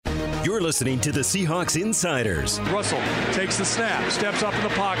You're listening to the Seahawks Insiders. Russell takes the snap, steps up in the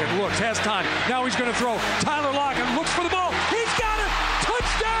pocket, looks, has time. Now he's going to throw. Tyler Lockett looks for the ball. He's got it.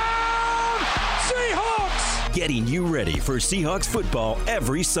 Touchdown, Seahawks! Getting you ready for Seahawks football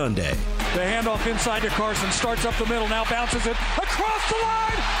every Sunday. The handoff inside to Carson, starts up the middle, now bounces it across the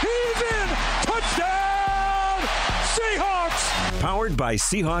line. He's in. Touchdown, Seahawks! Powered by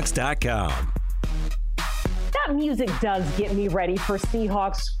Seahawks.com. That music does get me ready for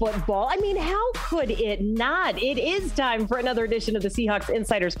Seahawks football. I mean, how could it not? It is time for another edition of the Seahawks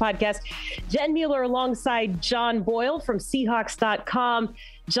Insiders podcast. Jen Mueller alongside John Boyle from Seahawks.com.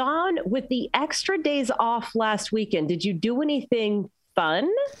 John, with the extra days off last weekend, did you do anything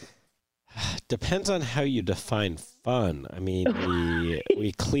fun? Depends on how you define fun. I mean,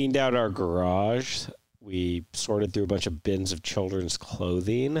 we cleaned out our garage. We sorted through a bunch of bins of children's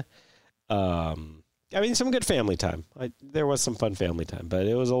clothing. I mean, some good family time. There was some fun family time, but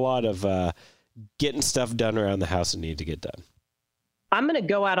it was a lot of getting stuff done around the house that needed to get done. I'm going to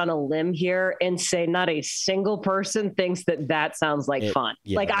go out on a limb here and say not a single person thinks that sounds like fun.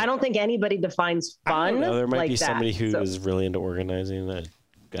 Yeah. Like, I don't think anybody defines fun. I don't know. There might like be somebody who is really into organizing. I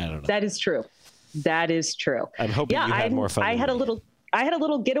don't know. That is true. That is true. I'm hoping you had more fun. I had a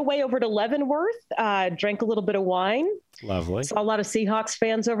little getaway over to Leavenworth, drank a little bit of wine. Lovely. Saw a lot of Seahawks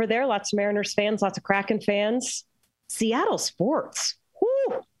fans over there, lots of Mariners fans, lots of Kraken fans. Seattle sports.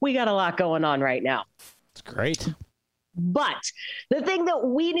 Whew, we got a lot going on right now. It's great. But the thing that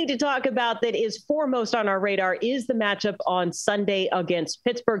we need to talk about that is foremost on our radar is the matchup on Sunday against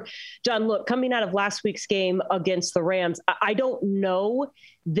Pittsburgh. John, look, coming out of last week's game against the Rams, I don't know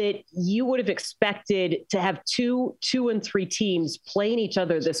that you would have expected to have two and three teams playing each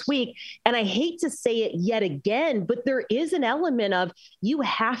other this week. And I hate to say it yet again, but there is an element of you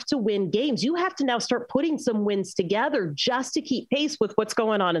have to win games. You have to now start putting some wins together just to keep pace with what's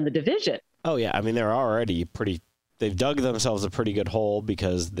going on in the division. Oh, yeah. I mean, they're already they've dug themselves a pretty good hole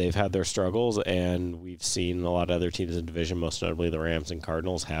because they've had their struggles, and we've seen a lot of other teams in the division, most notably the Rams and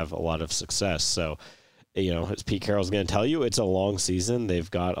Cardinals, have a lot of success. So, as Pete Carroll's going to tell you, it's a long season.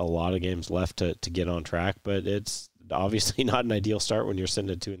 They've got a lot of games left to get on track, but it's obviously not an ideal start when you're sitting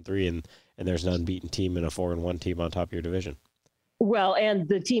at 2-3 and there's an unbeaten team and a 4-1 team on top of your division. Well, and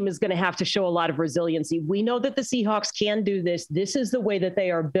the team is going to have to show a lot of resiliency. We know that the Seahawks can do this. This is the way that they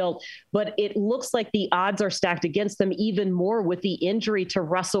are built, but it looks like the odds are stacked against them even more with the injury to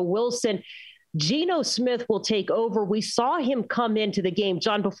Russell Wilson. Geno Smith will take over. We saw him come into the game.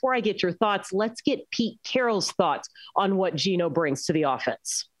 John, before I get your thoughts, let's get Pete Carroll's thoughts on what Geno brings to the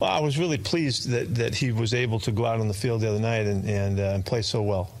offense. Well, I was really pleased that he was able to go out on the field the other night and play so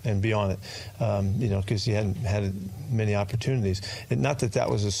well and be on it, because he hadn't had many opportunities. And not that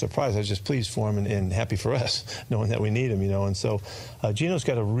was a surprise. I was just pleased for him and happy for us, knowing that we need him, And so Geno's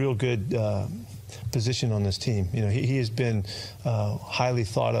got a real good position on this team. He has been highly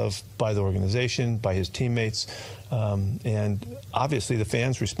thought of by the organization, by his teammates, and obviously the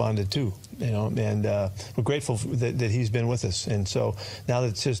fans responded too. And we're grateful that he's been with us. And so now that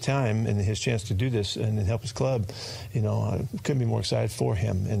it's his time and his chance to do this and help his club, couldn't be more excited for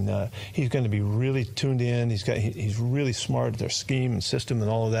him. And he's going to be really tuned in. He's really smart at their scheme and system and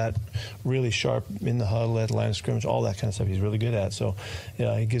all of that. Really sharp in the huddle, at the line of scrimmage, all that kind of stuff. He's really good at. So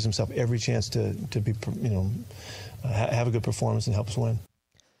he gives himself every chance to be, have a good performance and help us win.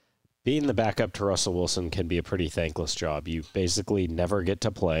 Being the backup to Russell Wilson can be a pretty thankless job. You basically never get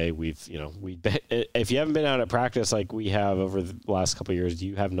to play. If you haven't been out at practice like we have over the last couple of years,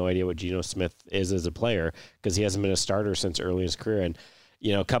 you have no idea what Geno Smith is as a player because he hasn't been a starter since early in his career. And,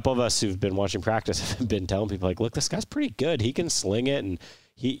 a couple of us who've been watching practice have been telling people, like, look, this guy's pretty good. He can sling it, and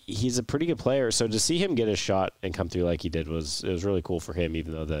he's a pretty good player. So to see him get a shot and come through like he did was really cool for him,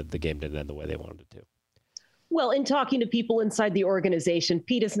 even though the game didn't end the way they wanted it to. Well, in talking to people inside the organization,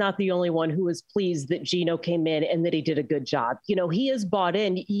 Pete is not the only one who is pleased that Geno came in and that he did a good job. He is bought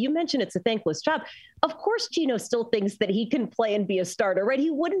in. You mentioned it's a thankless job. Of course, Geno still thinks that he can play and be a starter, right?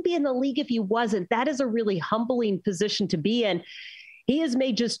 He wouldn't be in the league if he wasn't. That is a really humbling position to be in. He has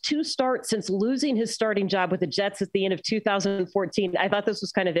made just 2 starts since losing his starting job with the Jets at the end of 2014. I thought this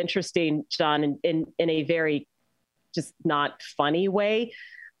was kind of interesting, John, in a very just not funny way.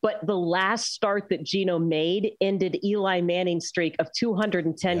 But the last start that Geno made ended Eli Manning's streak of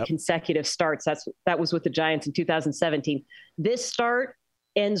 210 consecutive starts. That was with the Giants in 2017. This start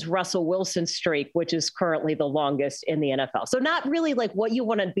ends Russell Wilson's streak, which is currently the longest in the NFL. So not really like what you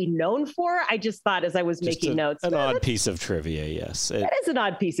want to be known for. I just thought as I was making notes. An odd piece of trivia, yes. That is an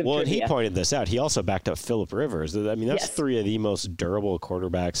odd piece of trivia. Well, he pointed this out. He also backed up Phillip Rivers. I mean, that's 3 of the most durable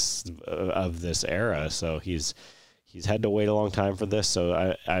quarterbacks of this era. So he's he's had to wait a long time for this.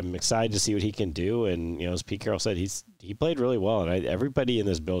 So I'm excited to see what he can do. And, as Pete Carroll said, he played really well. And everybody in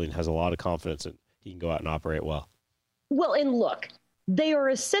this building has a lot of confidence that he can go out and operate well. Well, and look, they are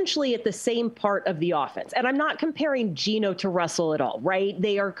essentially at the same part of the offense. And I'm not comparing Geno to Russell at all, right?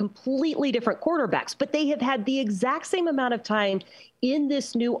 They are completely different quarterbacks, but they have had the exact same amount of time in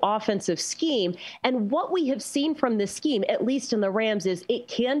this new offensive scheme. And what we have seen from this scheme, at least in the Rams, is it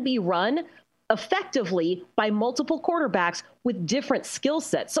can be run effectively by multiple quarterbacks with different skill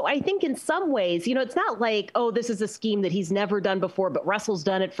sets. So I think in some ways, it's not like, oh, this is a scheme that he's never done before, but Russell's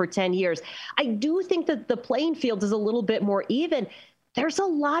done it for 10 years. I do think that the playing field is a little bit more even. There's a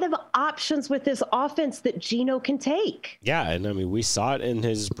lot of options with this offense that Geno can take. Yeah, and I mean, we saw it in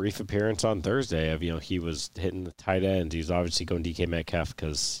his brief appearance on Thursday of, he was hitting the tight end. He was obviously going DK Metcalf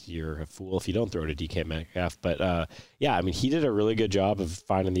because you're a fool if you don't throw to DK Metcalf. But, yeah, I mean, he did a really good job of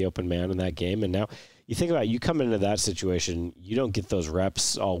finding the open man in that game. And now you think about it, you come into that situation, you don't get those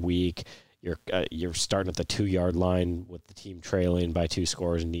reps all week. You're starting at the 2-yard line with the team trailing by 2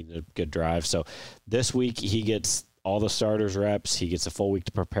 scores and needing a good drive. So this week he gets all the starters reps. He gets a full week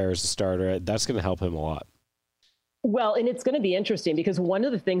to prepare as a starter. That's going to help him a lot. Well, and it's going to be interesting because one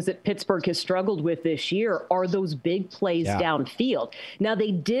of the things that Pittsburgh has struggled with this year are those big plays downfield. Now, they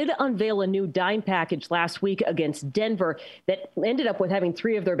did unveil a new dime package last week against Denver that ended up with having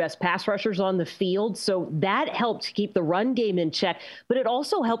 3 of their best pass rushers on the field. So that helped keep the run game in check, but it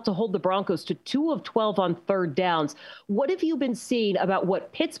also helped to hold the Broncos to 2 of 12 on third downs. What have you been seeing about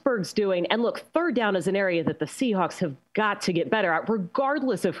what Pittsburgh's doing? And look, third down is an area that the Seahawks have got to get better at,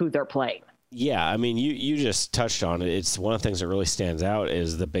 regardless of who they're playing. Yeah, I mean, you just touched on it. It's one of the things that really stands out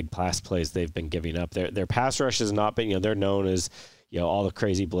is the big pass plays they've been giving up. Their pass rush has not been, they're known as, all the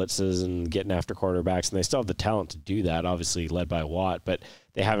crazy blitzes and getting after quarterbacks, and they still have the talent to do that, obviously led by Watt, but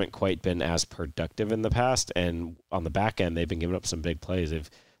they haven't quite been as productive in the past. And on the back end, they've been giving up some big plays.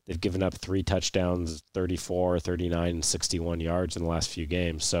 They've given up 3 touchdowns, 34, 39, and 61 yards in the last few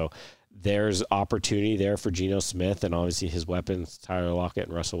games. So there's opportunity there for Geno Smith and obviously his weapons, Tyler Lockett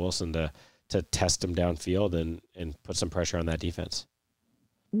and Russell Wilson, to test him downfield and put some pressure on that defense.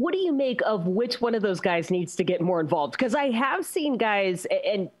 What do you make of which one of those guys needs to get more involved? Because I have seen guys,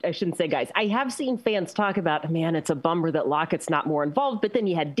 and I shouldn't say guys, I have seen fans talk about, man, it's a bummer that Lockett's not more involved, but then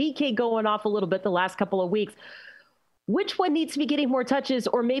you had DK going off a little bit the last couple of weeks. Which one needs to be getting more touches?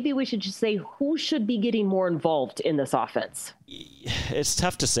 Or maybe we should just say who should be getting more involved in this offense? It's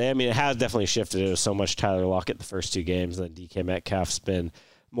tough to say. I mean, it has definitely shifted. It was so much Tyler Lockett the first 2 games, and then DK Metcalf's been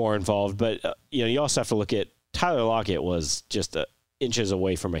more involved. But, you also have to look at Tyler Lockett was just inches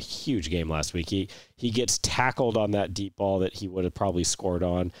away from a huge game last week. He gets tackled on that deep ball that he would have probably scored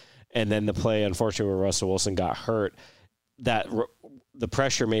on. And then the play, unfortunately, where Russell Wilson got hurt, the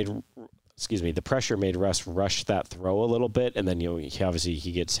pressure made Russ rush that throw a little bit. And then,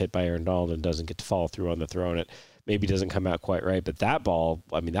 he gets hit by Aaron Donald and doesn't get to follow through on the throw, and it maybe doesn't come out quite right. But that ball,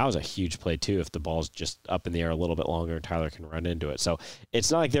 I mean, that was a huge play too. If the ball's just up in the air a little bit longer, Tyler can run into it. So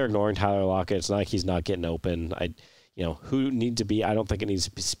it's not like they're ignoring Tyler Lockett. It's not like he's not getting open. Who need to be, I don't think it needs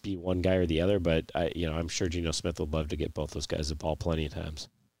to be one guy or the other, but I'm sure Geno Smith would love to get both those guys the ball plenty of times.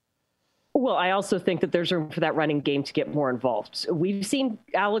 Well, I also think that there's room for that running game to get more involved. We've seen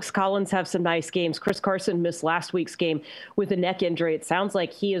Alex Collins have some nice games. Chris Carson missed last week's game with a neck injury. It sounds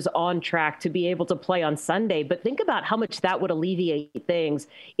like he is on track to be able to play on Sunday. But think about how much that would alleviate things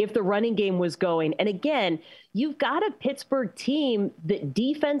if the running game was going. And again, you've got a Pittsburgh team that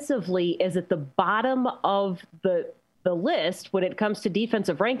defensively is at the bottom of the list when it comes to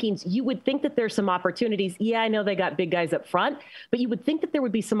defensive rankings. You would think that there's some opportunities. Yeah, I know they got big guys up front, but you would think that there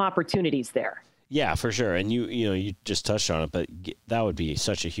would be some opportunities there. Yeah, for sure. And you just touched on it, but that would be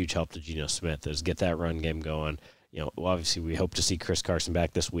such a huge help to Geno Smith is get that run game going. Obviously we hope to see Chris Carson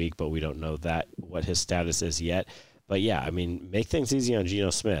back this week, but we don't know what his status is yet. But yeah, I mean, make things easy on Geno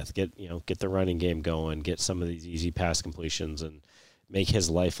Smith. Get the running game going, get some of these easy pass completions, and make his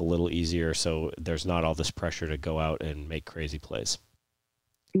life a little easier so there's not all this pressure to go out and make crazy plays.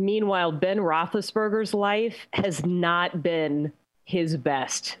 Meanwhile, Ben Roethlisberger's life has not been his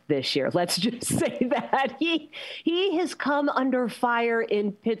best this year. Let's just say that. He has come under fire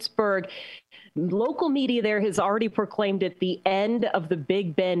in Pittsburgh. Local media there has already proclaimed it the end of the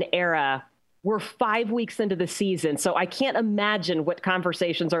Big Ben era. We're 5 weeks into the season, so I can't imagine what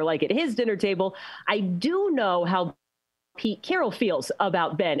conversations are like at his dinner table. I do know how Pete Carroll feels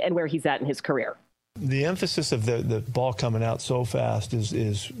about Ben and where he's at in his career. The emphasis of the ball coming out so fast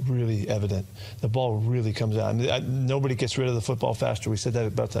is really evident. The ball really comes out. Nobody gets rid of the football faster. We said that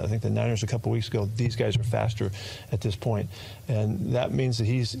about I think the Niners a couple weeks ago. These guys are faster at this point, and that means that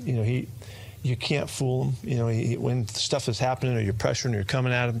you can't fool him. You know, when stuff is happening or you're pressuring or you're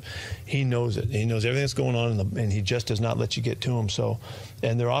coming at him, he knows it. He knows everything that's going on, and he just does not let you get to him. So,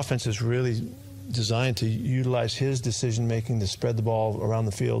 and their offense is really designed to utilize his decision-making to spread the ball around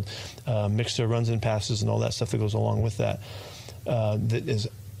the field, mix their runs and passes and all that stuff that goes along with that. That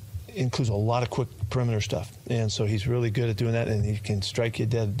includes a lot of quick perimeter stuff. And so he's really good at doing that, and he can strike you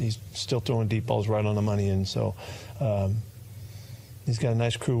dead. He's still throwing deep balls right on the money. And so he's got a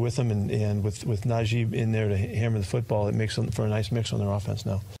nice crew with him, and with Najee in there to hammer the football, it makes for a nice mix on their offense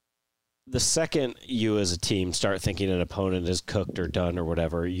now. The second you as a team start thinking an opponent is cooked or done or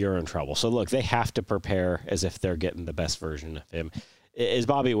whatever, you're in trouble. So look, they have to prepare as if they're getting the best version of him. As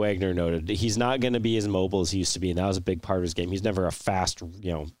Bobby Wagner noted, he's not going to be as mobile as he used to be, and that was a big part of his game. He's never a fast,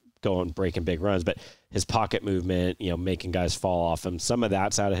 going breaking big runs, but his pocket movement, making guys fall off him, some of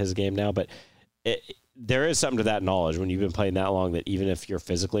that's out of his game now, but there is something to that knowledge when you've been playing that long, that even if you're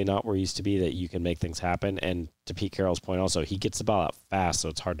physically not where you used to be, that you can make things happen. And to Pete Carroll's point also, he gets the ball out fast, so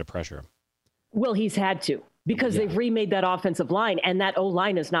it's hard to pressure him. Well, he's had to, because they've remade that offensive line, and that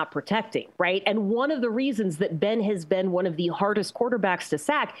O-line is not protecting, right? And one of the reasons that Ben has been one of the hardest quarterbacks to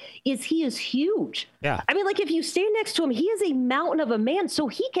sack is he is huge. Yeah. I mean, like, if you stand next to him, he is a mountain of a man, so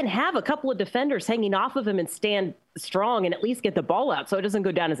he can have a couple of defenders hanging off of him and stand strong and at least get the ball out so it doesn't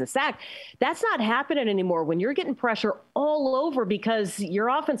go down as a sack. That's not happening anymore when you're getting pressure all over, because your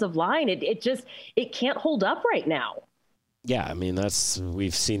offensive line, it can't hold up right now. Yeah, I mean,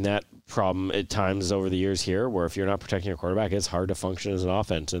 we've seen that problem at times over the years here, where if you're not protecting your quarterback, it's hard to function as an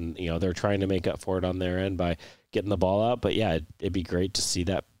offense. And, they're trying to make up for it on their end by getting the ball out. But yeah, it'd be great to see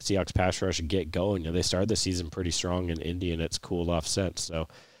that Seahawks pass rush get going. They started the season pretty strong in Indy, and it's cooled off since. So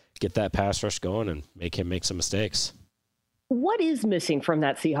get that pass rush going and make him make some mistakes. What is missing from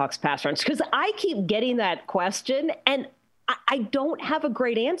that Seahawks pass rush? Because I keep getting that question, and I don't have a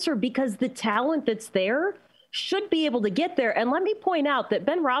great answer, because the talent that's there should be able to get there. And let me point out that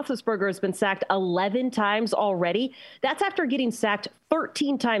Ben Roethlisberger has been sacked 11 times already. That's after getting sacked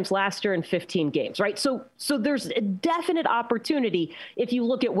 13 times last year in 15 games, right? So there's a definite opportunity if you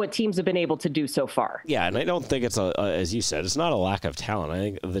look at what teams have been able to do so far. Yeah, and I don't think it's, as you said, it's not a lack of talent. I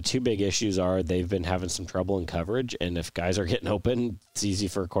think the two big issues are they've been having some trouble in coverage, and if guys are getting open, it's easy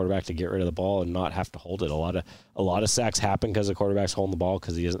for a quarterback to get rid of the ball and not have to hold it. A lot of sacks happen because the quarterback's holding the ball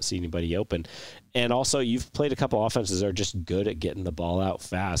because he doesn't see anybody open. And also, you've played a couple offenses that are just good at getting the ball out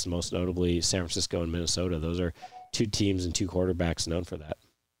fast, most notably San Francisco and Minnesota. Those are two teams and two quarterbacks known for that.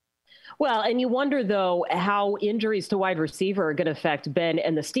 Well, and you wonder, though, how injuries to wide receiver are going to affect Ben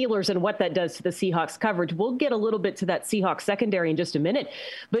and the Steelers and what that does to the Seahawks coverage. We'll get a little bit to that Seahawks secondary in just a minute,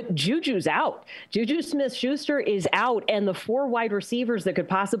 but Juju's out. Juju Smith-Schuster is out, and the four wide receivers that could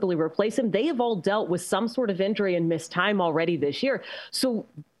possibly replace him, they have all dealt with some sort of injury and missed time already this year. So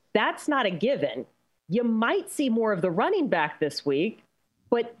that's not a given. You might see more of the running back this week,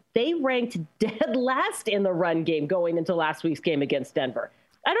 but they ranked dead last in the run game going into last week's game against Denver.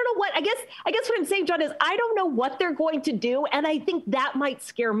 I don't know what, I guess what I'm saying, John, is I don't know what they're going to do, and I think that might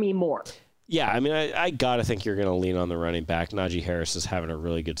scare me more. Yeah, I mean, I got to think you're going to lean on the running back. Najee Harris is having a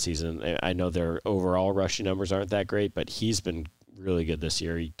really good season. I know their overall rushing numbers aren't that great, but he's been really good this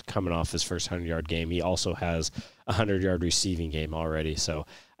year. He's coming off his first 100-yard game. He also has a 100-yard receiving game already. So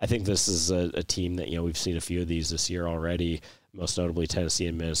I think this is a team that, we've seen a few of these this year already, most notably Tennessee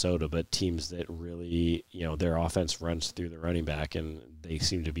and Minnesota, but teams that really, their offense runs through the running back, and they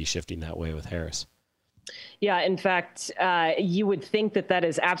seem to be shifting that way with Harris. Yeah, in fact, you would think that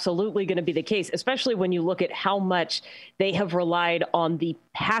is absolutely going to be the case, especially when you look at how much they have relied on the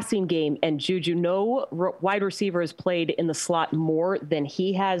passing game. And Juju, no wide receiver has played in the slot more than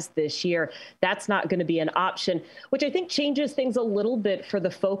he has this year. That's not going to be an option, which I think changes things a little bit for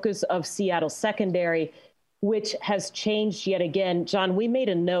the focus of Seattle's secondary, which has changed yet again. John, we made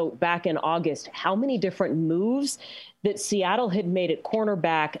a note back in August how many different moves that Seattle had made at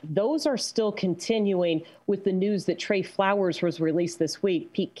cornerback. Those are still continuing with the news that Trey Flowers was released this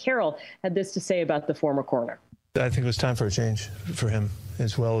week. Pete Carroll had this to say about the former corner. I think it was time for a change for him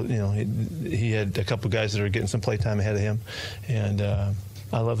as well. He had a couple of guys that are getting some play time ahead of him, and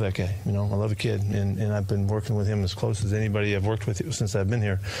I love that guy. I love the kid, and I've been working with him as close as anybody I've worked with since I've been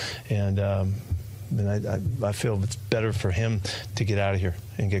here, and I feel it's better for him to get out of here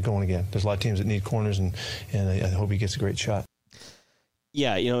and get going again. There's a lot of teams that need corners, and I hope he gets a great shot.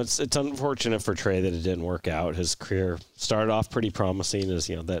 Yeah, it's unfortunate for Trey that it didn't work out. His career started off pretty promising as,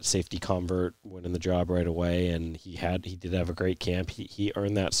 that safety convert, winning the job right away, and he did have a great camp. He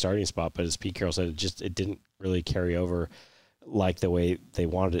earned that starting spot, but as Pete Carroll said, it didn't really carry over like the way they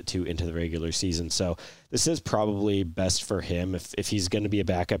wanted it to into the regular season. So this is probably best for him. If he's going to be a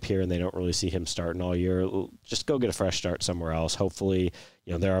backup here and they don't really see him starting all year, just go get a fresh start somewhere else. Hopefully,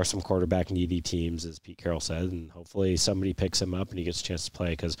 there are some quarterback needy teams, as Pete Carroll said, and hopefully somebody picks him up and he gets a chance to play,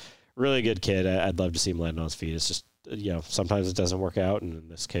 because really good kid. I'd love to see him land on his feet. It's just, sometimes it doesn't work out, and in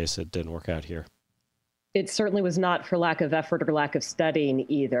this case, it didn't work out here. It certainly was not for lack of effort or lack of studying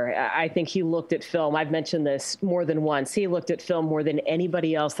either. I think he looked at film. I've mentioned this more than once. He looked at film more than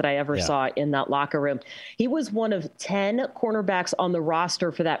anybody else that I ever saw in that locker room. He was one of 10 cornerbacks on the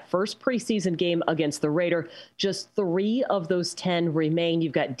roster for that first preseason game against the Raider. Just 3 of those 10 remain.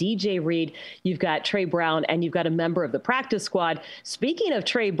 You've got DJ Reed, you've got Trey Brown, and you've got a member of the practice squad. Speaking of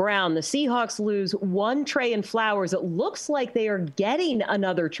Trey Brown, the Seahawks lose one Trey and Flowers. It looks like they are getting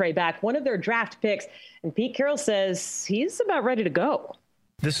another Trey back, one of their draft picks. And Pete Carroll says he's about ready to go.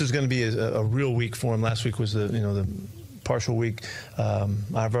 This is going to be a real week for him. Last week was the partial week.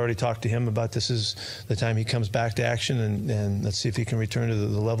 I've already talked to him about this is the time he comes back to action, and let's see if he can return to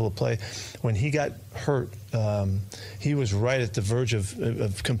the level of play. When he got hurt, he was right at the verge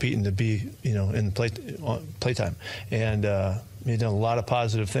of competing to be in playtime, and he'd done a lot of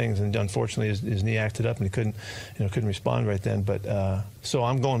positive things, and unfortunately his knee acted up and he couldn't respond right then. But so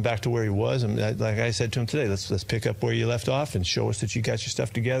I'm going back to where he was, and like I said to him today, let's pick up where you left off and show us that you got your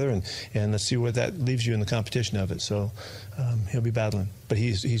stuff together, and let's see where that leaves you in the competition of it. So he'll be battling, but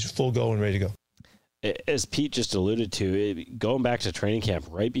he's full go and ready to go. As Pete just alluded to, going back to training camp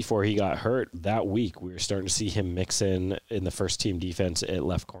right before he got hurt that week, we were starting to see him mix in the first team defense at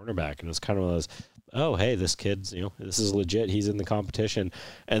left cornerback, and it was kind of one of those, oh, hey, this kid's, this is legit. He's in the competition.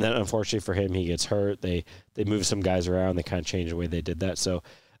 And then unfortunately for him, he gets hurt. They move some guys around. They kind of change the way they did that. So,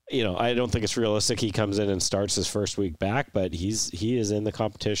 I don't think it's realistic he comes in and starts his first week back, but he is in the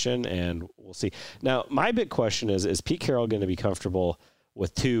competition, and we'll see. Now, my big question is Pete Carroll going to be comfortable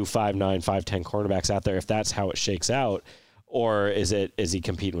with 2 5'9", 5'10" cornerbacks out there if that's how it shakes out? Or is he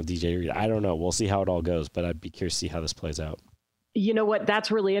competing with DJ Reed? I don't know. We'll see how it all goes, but I'd be curious to see how this plays out. You know what?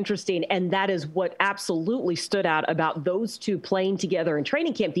 That's really interesting. And that is what absolutely stood out about those two playing together in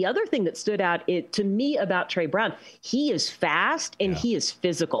training camp. The other thing that stood out to me about Trey Brown, he is fast and he is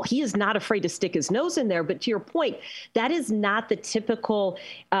physical. He is not afraid to stick his nose in there. But to your point, that is not the typical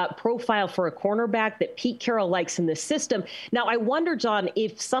profile for a cornerback that Pete Carroll likes in this system. Now, I wonder, John,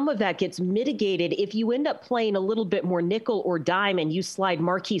 if some of that gets mitigated if you end up playing a little bit more nickel or dime and you slide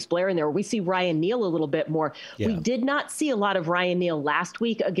Marquise Blair in there. We see Ryan Neal a little bit more. Yeah. We did not see a lot of Ryan Neal last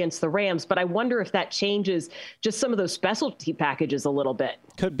week against the Rams, but I wonder if that changes just some of those specialty packages a little bit.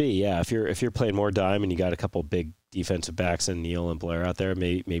 Could be, yeah. If you're playing more dime and you got a couple big defensive backs and Neal and Blair out there,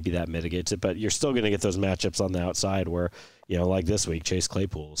 maybe that mitigates it. But you're still going to get those matchups on the outside where, like this week, Chase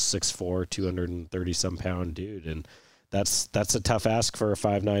Claypool, 6'4", 230-some pound dude, and that's a tough ask for a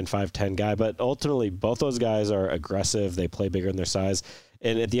 5'9", 5'10" guy. But ultimately, both those guys are aggressive. They play bigger than their size.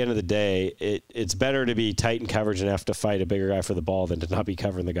 And at the end of the day, it's better to be tight in coverage and have to fight a bigger guy for the ball than to not be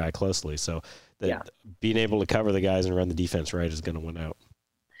covering the guy closely. So being able to cover the guys and run the defense right is going to win out.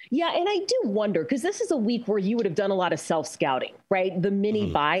 Yeah, and I do wonder, because this is a week where you would have done a lot of self-scouting, right? The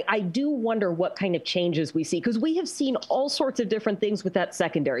mini buy. I do wonder what kind of changes we see, because we have seen all sorts of different things with that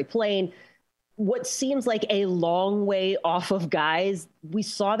secondary playing what seems like a long way off of guys. We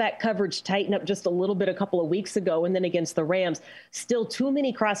saw that coverage tighten up just a little bit a couple of weeks ago, and then against the Rams, still too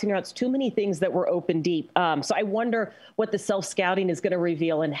many crossing routes, too many things that were open deep. So I wonder what the self-scouting is going to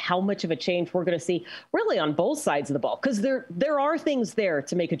reveal and how much of a change we're going to see really on both sides of the ball, because there are things there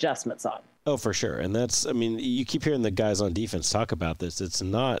to make adjustments on. Oh, for sure. And you keep hearing the guys on defense talk about this. It's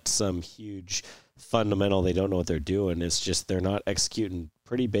not some huge fundamental, they don't know what they're doing. It's just they're not executing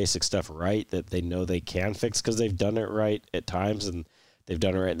pretty basic stuff right that they know they can fix because they've done it right at times and they've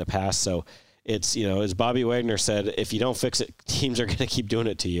done it right in the past. So it's, as Bobby Wagner said, if you don't fix it, teams are going to keep doing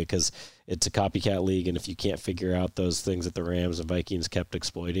it to you because it's a copycat league. And if you can't figure out those things that the Rams and Vikings kept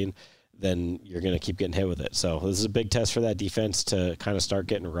exploiting, then you're going to keep getting hit with it. So this is a big test for that defense to kind of start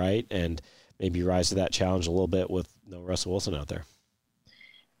getting right and maybe rise to that challenge a little bit with no Russell Wilson out there.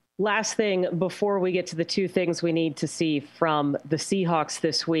 Last thing before we get to the two things we need to see from the Seahawks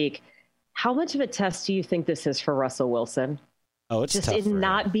this week, how much of a test do you think this is for Russell Wilson? Oh, it's just tough in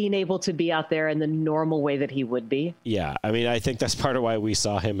not being able to be out there in the normal way that he would be. Yeah, I think that's part of why we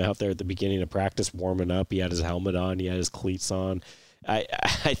saw him out there at the beginning of practice warming up. He had his helmet on, he had his cleats on. I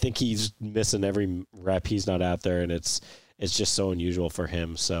think he's missing every rep he's not out there, and it's just so unusual for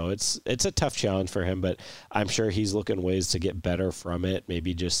him. So it's a tough challenge for him, but I'm sure he's looking ways to get better from it,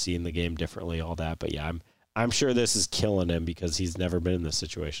 maybe just seeing the game differently, all that. But yeah, I'm sure this is killing him because he's never been in this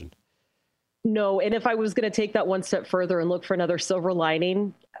situation. No, and if I was going to take that one step further and look for another silver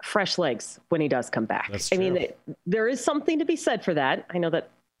lining, fresh legs when he does come back. That's true. I mean, there is something to be said for that. I know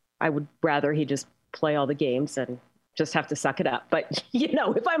that I would rather he just play all the games and just have to suck it up. But,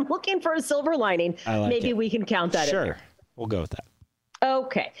 if I'm looking for a silver lining, maybe we can count that in there. Sure, we'll go with that.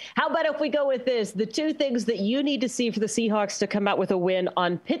 Okay. How about if we go with this? The two things that you need to see for the Seahawks to come out with a win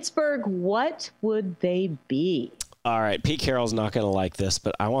on Pittsburgh, what would they be? All right, Pete Carroll's not going to like this,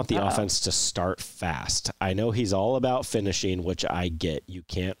 but I want the offense to start fast. I know he's all about finishing, which I get. You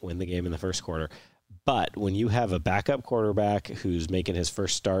can't win the game in the first quarter. But when you have a backup quarterback who's making his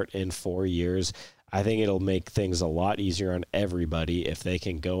first start in 4 years, I think it'll make things a lot easier on everybody if they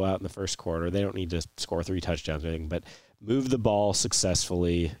can go out in the first quarter. They don't need to score 3 touchdowns or anything, but move the ball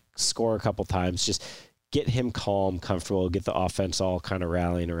successfully, score a couple times, just get him calm, comfortable, get the offense all kind of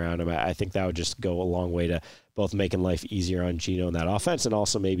rallying around him. I think that would just go a long way to both making life easier on Geno and that offense, and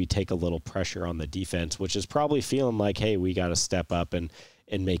also maybe take a little pressure on the defense, which is probably feeling like, hey, we got to step up and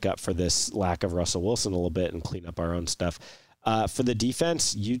make up for this lack of Russell Wilson a little bit and clean up our own stuff. For the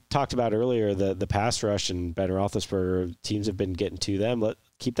defense, you talked about earlier the pass rush and Ben Roethlisberger. Teams have been getting to them.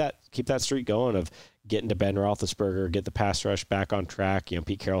 Keep that streak going of getting to Ben Roethlisberger, get the pass rush back on track.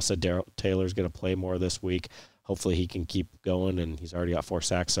 Pete Carroll said Darrell Taylor's going to play more this week. Hopefully he can keep going, and he's already got 4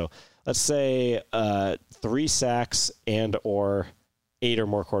 sacks. So let's say 3 sacks and or 8 or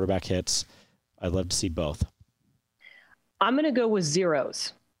more quarterback hits. I'd love to see both. I'm going to go with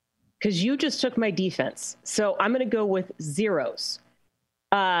zeros because you just took my defense. So I'm going to go with zeros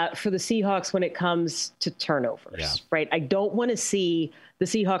for the Seahawks when it comes to turnovers, right? I don't want to see the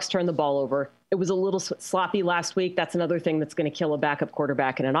Seahawks turn the ball over. It was a little sloppy last week. That's another thing that's going to kill a backup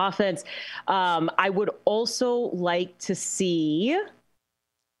quarterback in an offense. I would also like to see,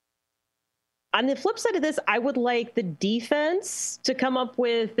 on the flip side of this, I would like the defense to come up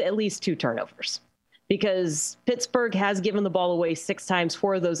with at least 2 turnovers. Because Pittsburgh has given the ball away 6 times,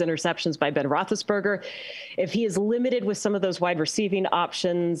 4 of those interceptions by Ben Roethlisberger. If he is limited with some of those wide receiving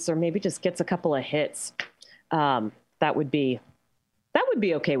options, or maybe just gets a couple of hits, that would be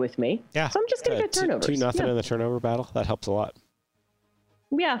okay with me. Yeah. So I'm just going to get turnovers. 2-0 in the turnover battle. That helps a lot.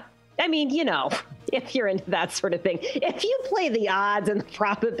 Yeah. I mean, if you're into that sort of thing, if you play the odds and the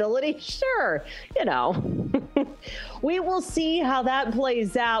probability, sure, we will see how that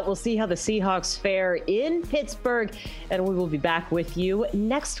plays out. We'll see how the Seahawks fare in Pittsburgh, and we will be back with you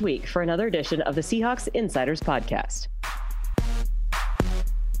next week for another edition of the Seahawks Insiders Podcast.